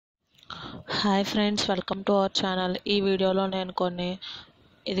Hi friends, welcome to our channel. ఈ వీడియోలో నేను కొన్ని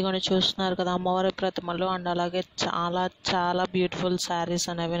ఇదిగోని చూస్తున్నారు కదా అమ్మవారి ప్రతిమలు అండ్ అలాగే చాలా చాలా బ్యూటిఫుల్ శారీస్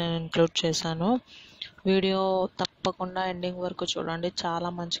అనేవి నేను ఇంక్లూడ్ చేశాను. వీడియో తప్పకుండా ఎండింగ్ వరకు చూడండి, చాలా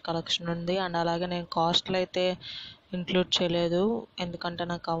మంచి కలెక్షన్ ఉంది. అండ్ అలాగే నేను కాస్ట్లు అయితే ఇంక్లూడ్ చేయలేదు ఎందుకంటే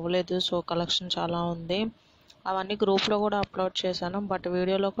నాకు అవ్వలేదు. సో కలెక్షన్ చాలా ఉంది, అవన్నీ గ్రూప్లో కూడా అప్లోడ్ చేశాను. బట్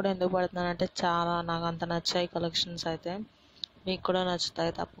వీడియోలో కూడా ఎందుకు పెడుతున్నానంటే చాలా నాకు అంత నచ్చాయి కలెక్షన్స్ అయితే. మీకు కూడా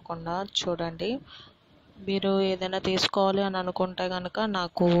నచ్చుతాయి, తప్పకుండా చూడండి. మీరు ఏదైనా తీసుకోవాలి అని అనుకుంటే కనుక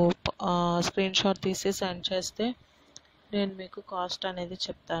నాకు స్క్రీన్ షాట్ తీసి సెండ్ చేస్తే నేను మీకు కాస్ట్ అనేది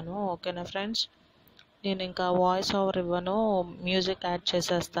చెప్తాను. ఓకేనా ఫ్రెండ్స్? నేను ఇంకా వాయిస్ ఓవర్ ఇవ్వను, మ్యూజిక్ యాడ్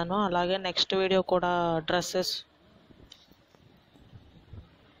చేసేస్తాను. అలాగే నెక్స్ట్ వీడియో కూడా డ్రెస్సెస్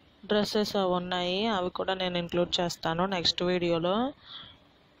ఉన్నాయి, అవి కూడా నేను ఇంక్లూడ్ చేస్తాను నెక్స్ట్ వీడియోలో.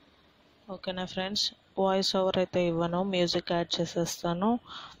 ఓకేనా ఫ్రెండ్స్? వాయిస్ ఓవర్ అయితే ఇవ్వను, మ్యూజిక్ యాడ్ చేసేస్తాను.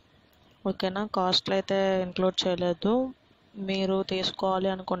 ఓకేనా? కాస్ట్లు అయితే ఇంక్లూడ్ చేయలేదు. మీరు తీసుకోవాలి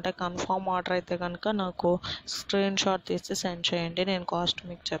అనుకుంటే కన్ఫర్మ్ ఆర్డర్ అయితే కనుక నాకు స్క్రీన్ షాట్ తీసి సెండ్ చేయండి, నేను కాస్ట్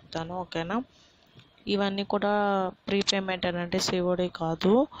మీకు చెప్తాను. ఓకేనా? ఇవన్నీ కూడా ప్రీపేమెంట్ అంటే సిఓడి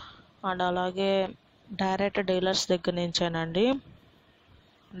కాదు. అండ్ అలాగే డైరెక్ట్ డీలర్స్ దగ్గర నుంచేనండి,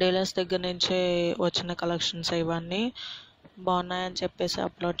 డీలర్స్ దగ్గర నుంచే వచ్చిన కలెక్షన్స్ ఇవన్నీ. బాగున్నాయని చెప్పేసి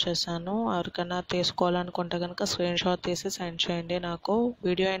అప్లోడ్ చేశాను. ఎవరికైనా తీసుకోవాలనుకుంటే కనుక స్క్రీన్ షాట్ తీసి సెండ్ చేయండి నాకు.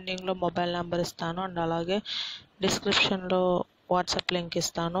 వీడియో ఎండింగ్లో మొబైల్ నెంబర్ ఇస్తాను అండ్ అలాగే డిస్క్రిప్షన్లో వాట్సాప్ లింక్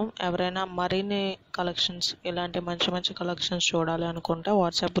ఇస్తాను. ఎవరైనా మరిన్ని కలెక్షన్స్, ఇలాంటి మంచి మంచి కలెక్షన్స్ చూడాలి అనుకుంటే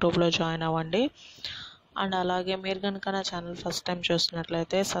వాట్సాప్ గ్రూప్లో జాయిన్ అవ్వండి. అండ్ అలాగే మీరు కనుక నా ఛానల్ ఫస్ట్ టైం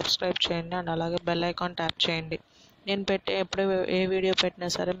చూస్తున్నట్లయితే సబ్స్క్రైబ్ చేయండి అండ్ అలాగే బెల్ ఐకాన్ ట్యాప్ చేయండి. నేను ఎప్పుడు ఏ వీడియో పెట్టినా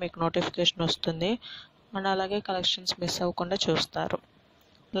సరే మీకు నోటిఫికేషన్ వస్తుంది. అండ్ అలాగే కలెక్షన్స్ మిస్ అవ్వకుండా చూస్తారు.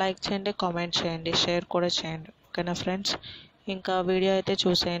 లైక్ చేయండి, కామెంట్ చేయండి, షేర్ కూడా చేయండి. ఓకేనా ఫ్రెండ్స్? ఇంకా వీడియో అయితే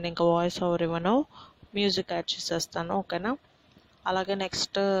చూసేయండి, ఇంకా వాయిస్ ఓవర్ ఇవ్వను, మ్యూజిక్ యాడ్ చేసేస్తాను. ఓకేనా? అలాగే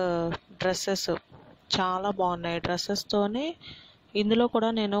నెక్స్ట్ డ్రెస్సెస్ చాలా బాగున్నాయి. డ్రెస్సెస్తోనే ఇందులో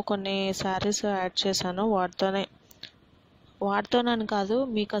కూడా నేను కొన్ని శారీస్ యాడ్ చేశాను. వాటితోనని కాదు,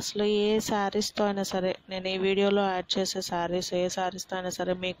 మీకు అసలు ఏ శారీస్తో అయినా సరే, నేను ఈ వీడియోలో యాడ్ చేసే శారీస్ ఏ శారీస్తో అయినా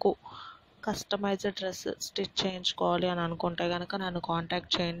సరే మీకు కస్టమైజ్డ్ డ్రెస్ స్టిచ్ చేయించుకోవాలి అని అనుకుంటే కనుక నన్ను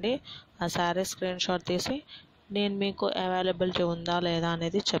కాంటాక్ట్ చేయండి. ఆ శారీ స్క్రీన్ షాట్ తీసి నేను మీకు అవైలబిలిటీ ఉందా లేదా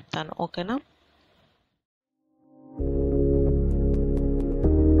అనేది చెప్తాను. ఓకేనా?